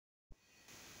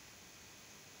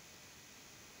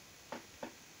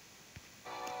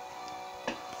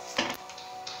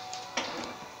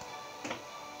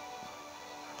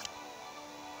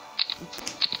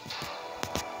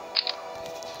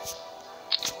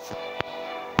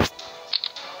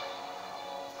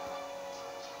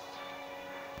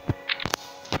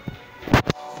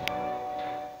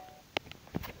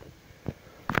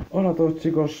Hola a todos,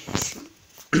 chicos.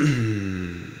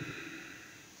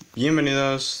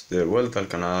 Bienvenidos de vuelta al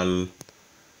canal.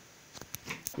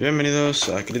 Bienvenidos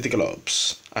a Critical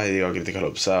Ops. Ahí digo Critical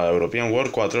Ops, a European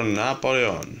War 4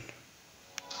 Napoleón.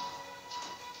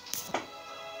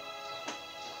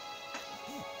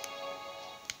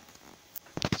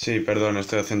 Sí, perdón,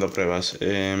 estoy haciendo pruebas.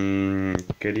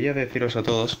 Quería deciros a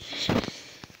todos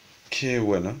que,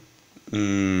 bueno,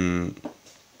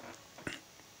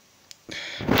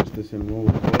 este es el nuevo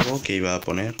juego que iba a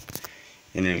poner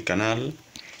en el canal,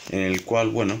 en el cual,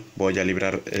 bueno, voy a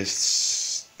librar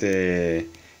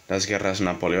las guerras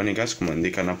napoleónicas, como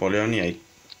indica Napoleón, y hay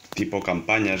tipo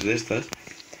campañas de estas.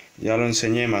 Ya lo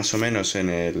enseñé más o menos en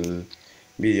el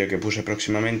vídeo que puse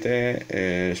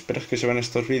próximamente. ¿Esperas que se vean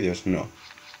estos vídeos? No.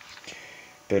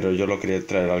 Pero yo lo quería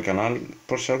traer al canal,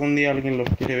 por si algún día alguien los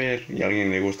quiere ver y a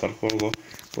alguien le gusta el juego,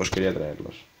 pues quería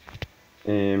traerlos.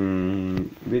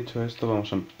 Dicho esto,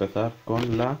 vamos a empezar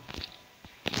con la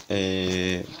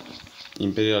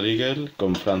Imperial Eagle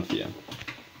con Francia.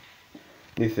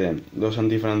 Dice,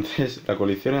 la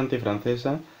coalición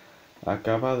antifrancesa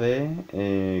acaba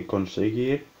de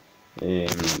conseguir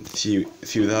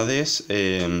ciudades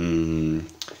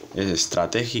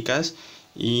estratégicas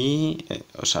y,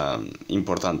 o sea,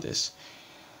 importantes.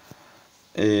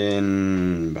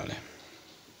 Vale.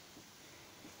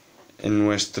 En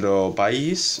nuestro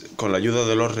país, con la ayuda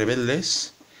de los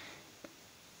rebeldes...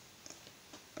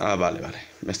 vale.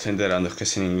 Me estoy enterando, es que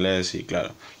es en inglés y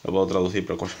claro, lo puedo traducir,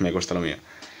 pero me cuesta lo mío.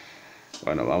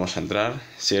 Bueno, vamos a entrar.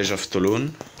 Siege of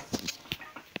Toulon.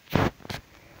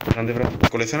 La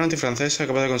coalición antifrancesa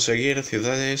acaba de conseguir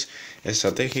ciudades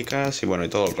estratégicas y bueno, y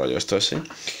todo el rollo. Esto es, ¿sí?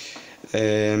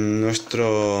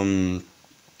 Nuestro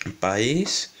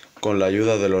país, con la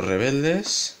ayuda de los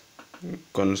rebeldes,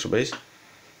 con su país,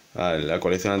 la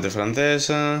coalición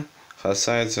antifrancesa,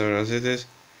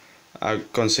 ha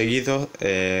conseguido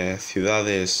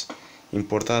ciudades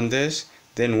importantes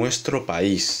de nuestro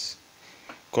país,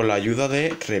 con la ayuda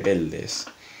de rebeldes.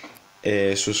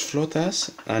 Sus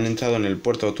flotas han entrado en el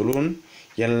puerto de Toulon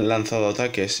y han lanzado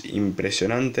ataques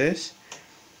impresionantes,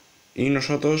 y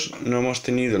nosotros no hemos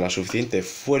tenido la suficiente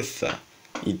fuerza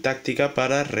y táctica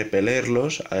para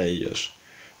repelerlos a ellos.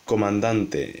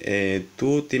 Comandante,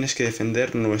 tú tienes que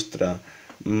defender nuestra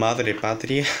madre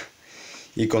patria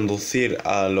y conducir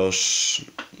a los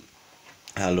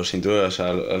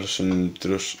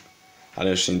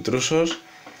intrusos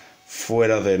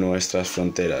fuera de nuestras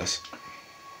fronteras.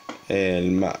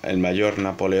 El mayor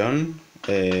Napoleón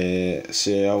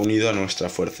se ha unido a nuestra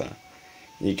fuerza.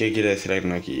 ¿Y qué quiere decir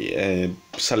aquí?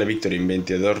 Sale Victory en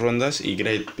 22 rondas y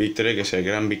Great Victory, que es el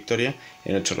gran victoria,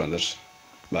 en 8 rondas.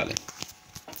 Vale.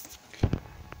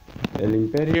 El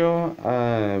Imperio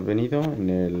ha venido en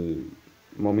el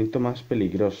momento más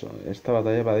peligroso. Esta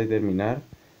batalla va a determinar...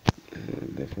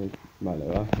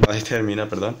 va a determinar,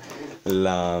 perdón,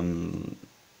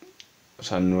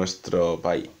 nuestro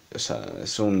país. O sea,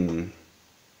 es un...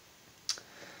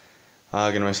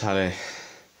 que no me sale...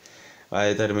 Va a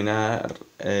determinar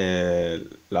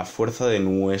la fuerza de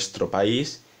nuestro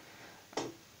país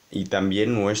y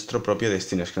también nuestro propio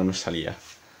destino. Es que no me salía.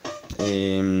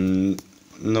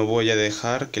 No voy a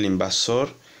dejar que el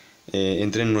invasor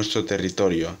entre en nuestro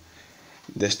territorio.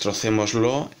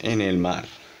 Destrocémoslo en el mar.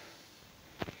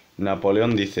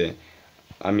 Napoleón dice: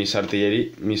 mi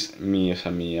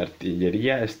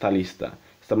artillería está lista.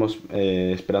 Estamos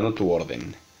esperando tu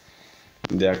orden.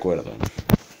 De acuerdo.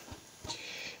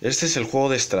 Este es el juego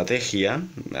de estrategia,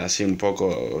 así un poco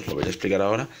os lo voy a explicar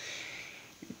ahora,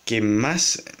 que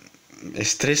más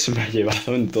estrés me ha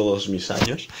llevado en todos mis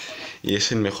años, y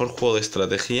es el mejor juego de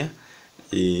estrategia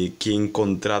que he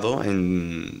encontrado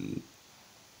en,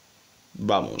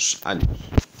 vamos, años.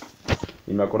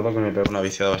 Y me acuerdo que me pegó una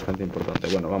viciada bastante importante.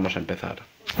 Bueno, vamos a empezar.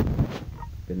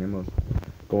 Tenemos,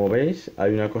 como veis,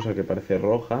 hay una cosa que parece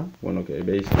roja, bueno, que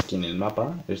veis aquí en el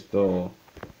mapa.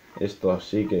 Esto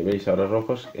así que veis ahora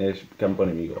rojos es campo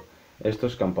enemigo. Esto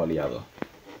es campo aliado.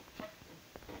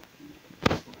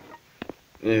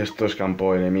 Esto es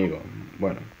campo enemigo.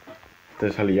 Bueno, este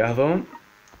es aliado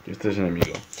y este es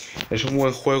enemigo. Es un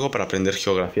buen juego para aprender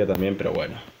geografía también, pero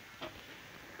bueno.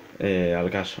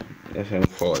 Al caso, es un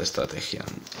juego de estrategia.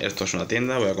 Esto es una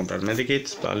tienda, voy a comprar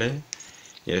medikits, ¿vale?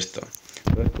 Y esto.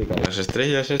 Las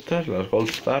estrellas estas, las Gold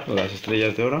Star, las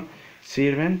estrellas de oro,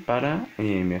 sirven para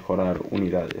mejorar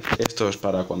unidades. Esto es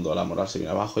para cuando la moral se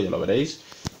viene abajo, ya lo veréis.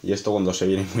 Y esto cuando se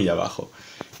viene muy abajo.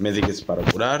 Medikits para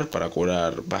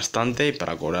curar bastante y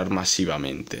para curar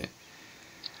masivamente.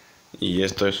 Y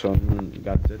estos son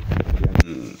gadgets,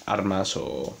 armas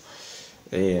o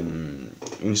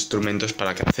instrumentos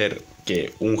para hacer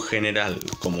que un general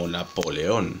como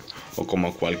Napoleón o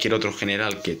como cualquier otro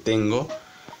general que tengo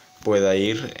pueda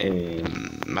ir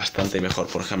bastante mejor.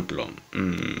 Por ejemplo,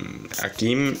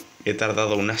 aquí he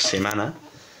tardado una semana.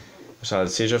 O sea, el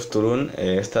Siege of Toulon,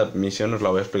 esta misión os la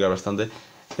voy a explicar bastante.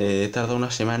 He tardado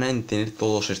una semana en tener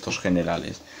todos estos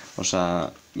generales. O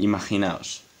sea,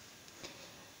 imaginaos.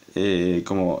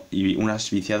 Como unas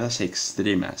viciadas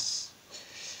extremas.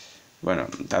 Bueno,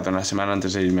 tardé una semana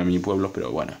antes de irme a mi pueblo,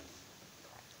 pero bueno.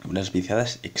 Unas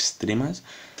viciadas extremas,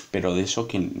 pero de eso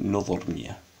que no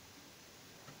dormía.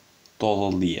 Todo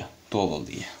el día.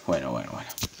 Bueno.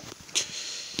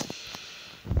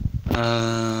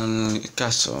 Al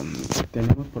caso,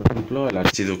 tenemos por ejemplo el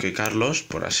archiduque Carlos,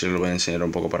 por así os lo voy a enseñar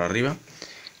un poco para arriba,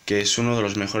 que es uno de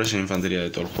los mejores en infantería de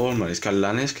todo el juego. El mariscal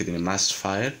Lanes, que tiene más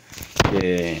fire,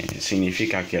 que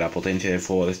significa que la potencia de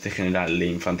fuego de este general de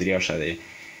infantería, o sea, de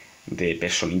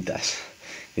personitas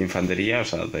de infantería, o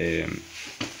sea, de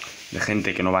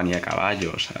gente que no va ni a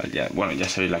caballo, o sea, ya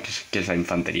sabéis qué es la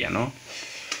infantería, ¿no?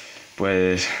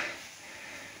 Pues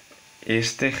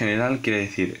este general quiere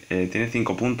decir, tiene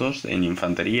 5 puntos en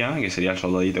infantería, que sería el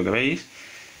soldadito que veis,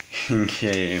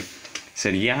 que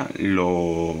sería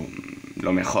lo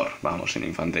mejor, vamos, en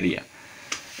infantería.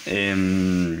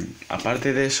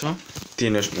 Aparte de eso,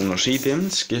 tienes unos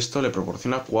ítems que esto le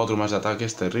proporciona 4 más de ataque a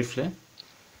este rifle,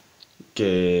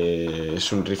 que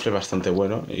es un rifle bastante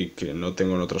bueno y que no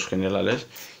tengo en otros generales.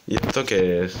 Y esto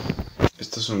que es...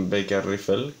 Esto es un Baker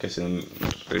Rifle, que es un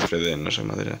rifle de, no sé,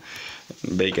 madera.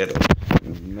 Baker,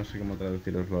 no sé cómo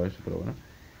traduciroslo eso, pero bueno.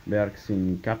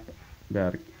 Bearskin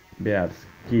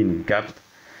Cap.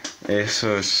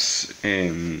 Eso es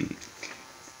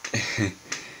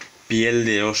piel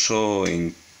de oso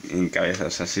en cabeza,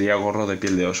 o sea, sería gorro de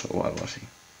piel de oso o algo así.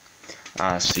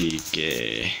 Así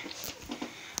que,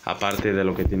 aparte de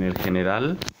lo que tiene el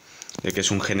general, que es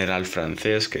un general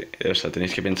francés, que, o sea,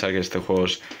 tenéis que pensar que este juego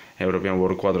es European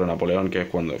War 4 Napoleón, que es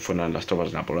cuando fueron las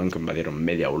tropas de Napoleón que invadieron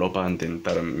media Europa,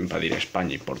 intentaron invadir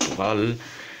España y Portugal,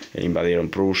 invadieron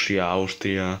Prusia,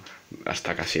 Austria,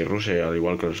 hasta casi Rusia, al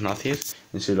igual que los nazis.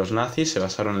 En sí, los nazis se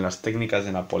basaron en las técnicas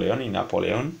de Napoleón y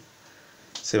Napoleón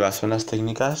se basó en las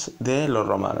técnicas de los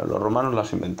romanos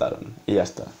las inventaron y ya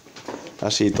está,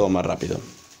 así todo más rápido.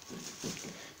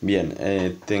 Bien,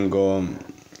 tengo...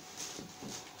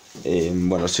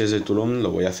 bueno, si es de Tulum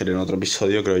lo voy a hacer en otro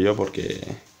episodio, creo yo, porque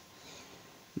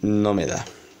no me da.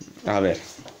 A ver,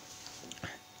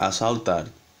 asaltar.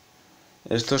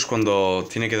 Esto es cuando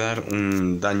tiene que dar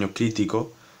un daño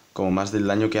crítico, como más del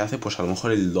daño que hace, pues a lo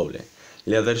mejor el doble.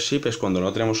 Leadership es cuando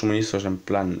no tenemos suministros en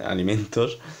plan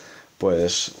alimentos,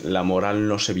 pues la moral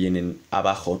no se viene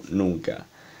abajo nunca.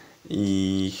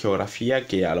 Y geografía,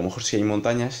 que a lo mejor si hay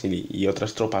montañas y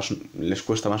otras tropas les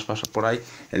cuesta más pasar por ahí,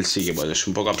 él sigue, pues es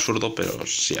un poco absurdo, pero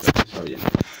sí, a veces está bien.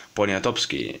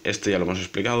 Poniatowski, este ya lo hemos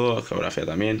explicado, geografía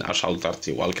también, Assault Arts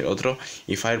igual que el otro,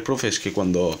 y Fireproof es que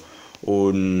cuando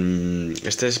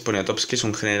este es Poniatowski, es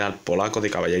un general polaco de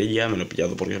caballería, me lo he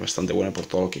pillado porque es bastante bueno por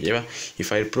todo lo que lleva, y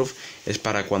Fireproof es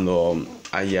para cuando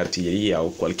hay artillería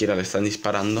o cualquiera le están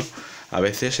disparando, a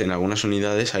veces en algunas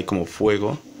unidades hay como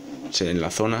fuego, en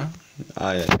la zona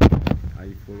hay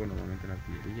fuego normalmente en la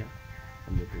artillería,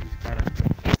 cuando te disparan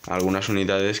algunas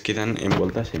unidades quedan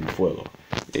envueltas en fuego,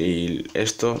 y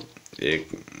esto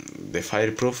de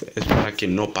Fireproof es para que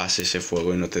no pase ese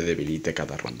fuego y no te debilite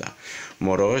cada ronda.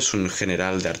 Moreau es un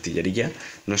general de artillería,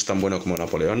 no es tan bueno como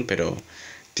Napoleón, pero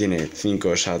tiene 5,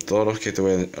 o sea, todos los que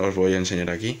os voy a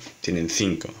enseñar aquí tienen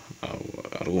 5,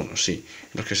 algunos sí,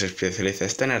 los que se especializa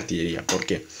está en artillería,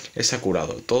 porque es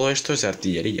acurado, todo esto es de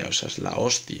artillería, o sea, es la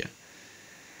hostia,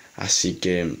 así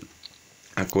que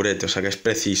acurete, o sea, que es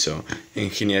preciso,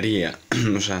 ingeniería,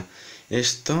 o sea,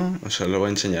 esto, o sea, lo voy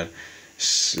a enseñar,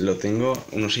 lo tengo,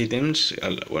 unos ítems,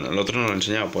 bueno, el otro no lo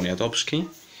enseñaba, Poniatowski,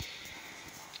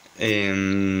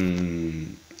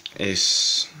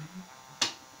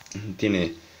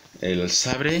 tiene el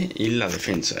sabre y la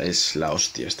defensa, es la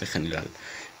hostia este general.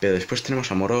 Pero después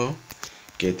tenemos a Moreau,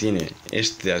 que tiene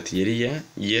este de artillería,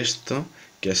 y esto,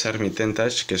 que es Army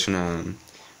Tentage, que es una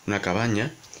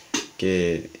cabaña,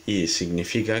 y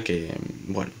significa que,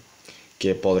 bueno,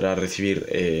 que podrá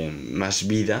recibir más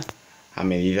vida a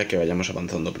medida que vayamos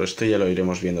avanzando, pero esto ya lo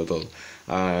iremos viendo todo.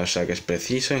 O sea, que es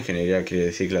preciso, ingeniería quiere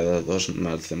decir que le da 2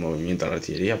 más de movimiento a la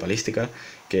artillería, balística,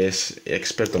 que es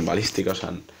experto en balística, o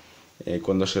sea,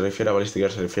 cuando se refiere a balística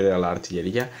se refiere a la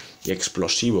artillería, y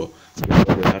explosivo,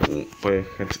 que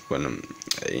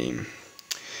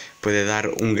puede dar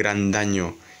un gran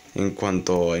daño en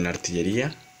cuanto en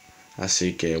artillería,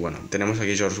 Así que bueno, tenemos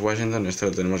aquí George Washington, este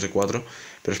lo tenemos de 4,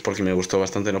 pero es porque me gustó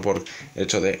bastante, no por el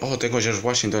hecho de, oh, tengo George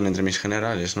Washington entre mis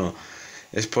generales, no.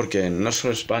 Es porque no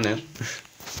solo es banner,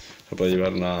 se puede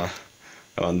llevar la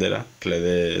bandera, que le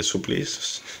dé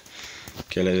suplis,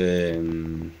 que le dé...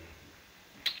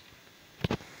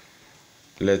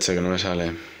 leche, que no me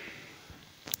sale.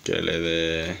 Que le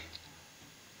dé...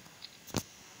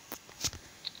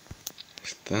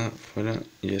 Esta fuera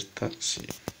y esta sí.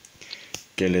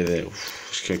 Que le dé...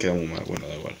 Uf, es que queda muy mal, bueno,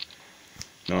 da igual.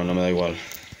 No, no me da igual.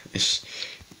 Es...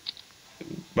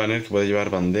 banner que puede llevar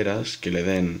banderas que le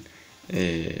den...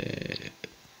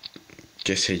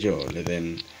 qué sé yo, le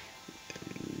den...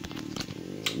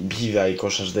 vida y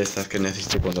cosas de estas que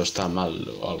necesite cuando está mal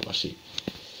o algo así.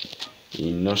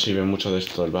 Y no sirve mucho de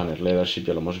esto el banner. Leadership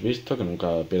ya lo hemos visto, que nunca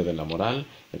pierden la moral.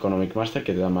 Economic Master,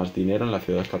 que te da más dinero en las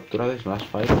ciudades capturadas, más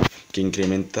fire, que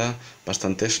incrementa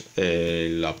bastante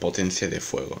la potencia de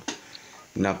fuego.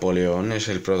 Napoleón es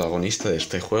el protagonista de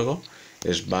este juego.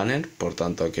 Es banner, por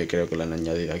tanto que creo que le han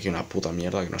añadido aquí una puta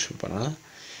mierda que no sirve para nada.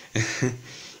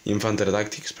 Infanter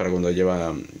Tactics, para cuando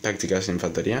lleva tácticas de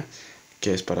infantería,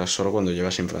 que es para solo cuando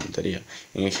llevas infantería.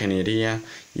 En ingeniería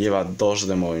lleva 2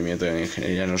 de movimiento, en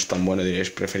ingeniería no es tan bueno, diréis,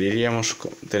 preferiríamos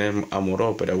tener a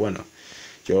Moreau, pero bueno,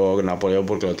 yo Napoleón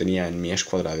porque lo tenía en mi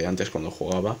escuadra de antes cuando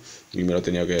jugaba y me lo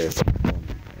tenía que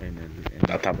en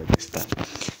la tablet esta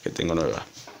que tengo nueva.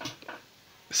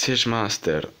 Siege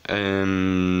Master,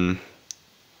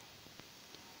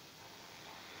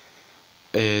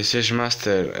 Siege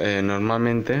Master,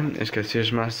 normalmente es que el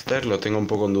Siege Master lo tengo un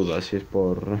poco en duda, si es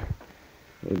por...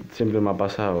 siempre me ha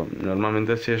pasado.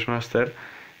 Normalmente el Siege Master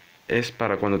es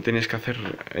para cuando tienes que hacer...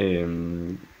 si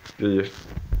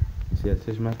el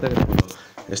Siege Master es cuando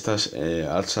estás,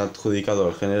 has adjudicado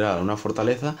al general a una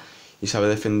fortaleza y sabe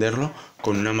defenderlo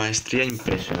con una maestría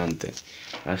impresionante.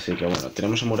 Así que bueno,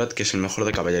 tenemos a Murat, que es el mejor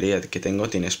de caballería que tengo,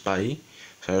 tiene Spy.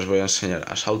 O sea, os voy a enseñar.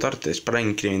 Assault Art es para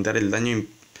incrementar el daño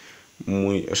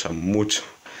mucho.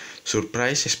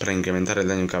 Surprise es para incrementar el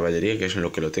daño en caballería, que es en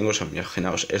lo que lo tengo. O sea,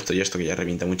 imaginaos esto y esto que ya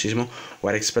revienta muchísimo.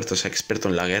 War experto, o sea, experto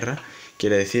en la guerra.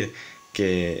 Quiere decir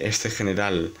que este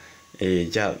general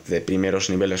ya de primeros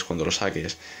niveles, cuando lo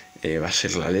saques, va a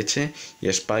ser la leche.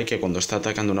 Y Spy, que cuando está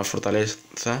atacando una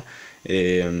fortaleza,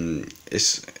 tiene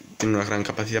una gran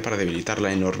capacidad para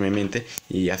debilitarla enormemente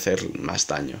y hacer más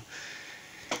daño.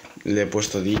 Le he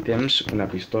puesto de ítems una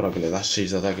pistola que le da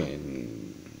 6 de ataque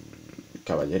en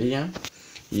caballería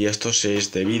y estos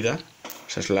 6 de vida. O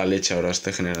sea, es la leche ahora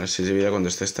este general, 6 de vida cuando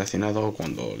esté estacionado o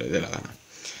cuando le dé la gana.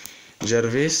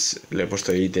 Jervis le he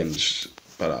puesto ítems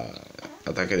para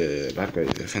ataque de barco y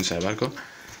defensa de barco,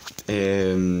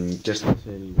 que este es uno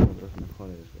de los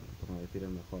mejores, bueno, por no decir el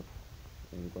mejor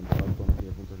en cuanto a barco. No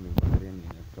tiene puntos ni en infantería ni en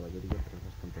caballería, pero es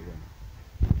bastante bueno.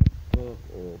 Todo,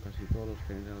 o casi todos los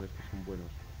generales que son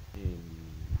buenos en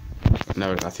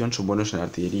navegación son buenos en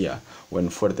artillería o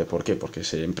en fuerte. ¿Por qué? Porque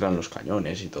se emplean los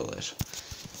cañones y todo eso.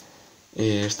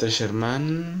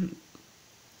 Sherman,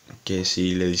 que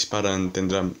si le disparan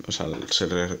tendrán, o sea, se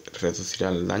reducirá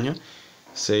el daño.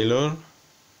 Sailor,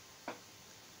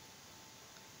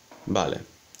 vale,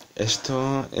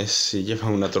 esto es si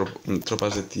lleva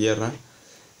tropas de tierra,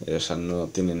 o sea, no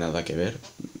tiene nada que ver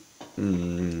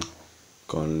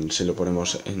con si lo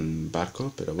ponemos en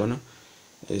barco, pero bueno,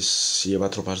 si lleva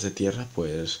tropas de tierra,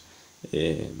 pues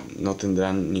no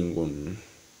tendrán ninguna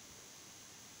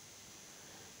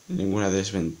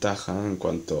desventaja en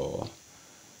cuanto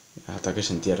a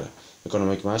ataques en tierra.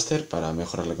 Economic Master para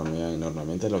mejorar la economía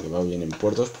enormemente, lo que va bien en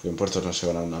puertos, porque en puertos no se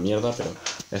gana una mierda, pero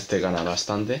este gana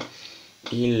bastante.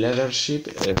 Y Leadership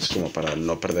es como para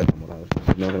no perder la moral.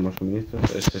 Si no tenemos suministros,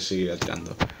 este seguirá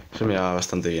tirando. Eso me va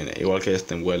bastante bien. Igual que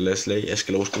este en Wellesley, es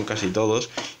que lo buscan casi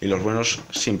todos y los buenos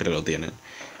siempre lo tienen.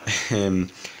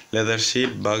 Leadership,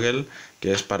 Bugle,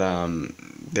 que es para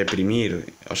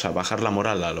deprimir, o sea, bajar la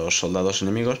moral a los soldados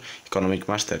enemigos. Economic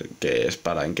Master, que es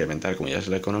para incrementar, como ya es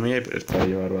la economía, y es para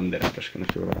llevar bandera, pero es que no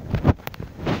sirve para nada.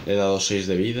 Le he dado 6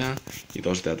 de vida y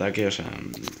 2 de ataque, o sea,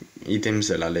 ítems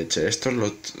de la leche. Estos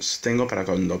los tengo para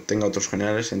cuando obtenga otros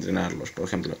generales entrenarlos. Por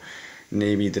ejemplo,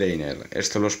 Navy Trainer.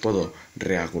 Estos los puedo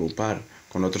reagrupar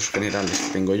con otros generales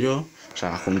que tengo yo, o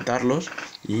sea, juntarlos,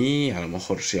 y a lo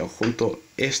mejor si junto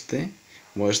este,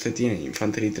 como este tiene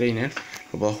Infantry Trainer,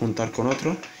 lo puedo juntar con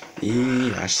otro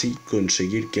y así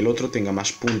conseguir que el otro tenga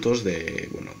más puntos de,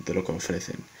 bueno, de lo que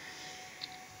ofrecen.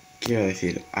 ¿Qué iba a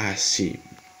decir? Así.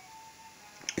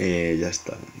 Ya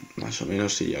está, más o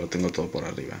menos, sí, ya lo tengo todo por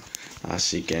arriba.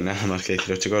 Así que nada más que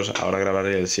deciros, chicos. Ahora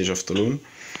grabaré el Siege of Toulon,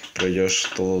 pero yo es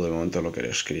todo de momento lo que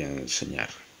os quería enseñar.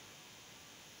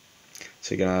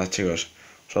 Así que nada, chicos,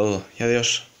 un saludo y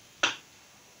adiós.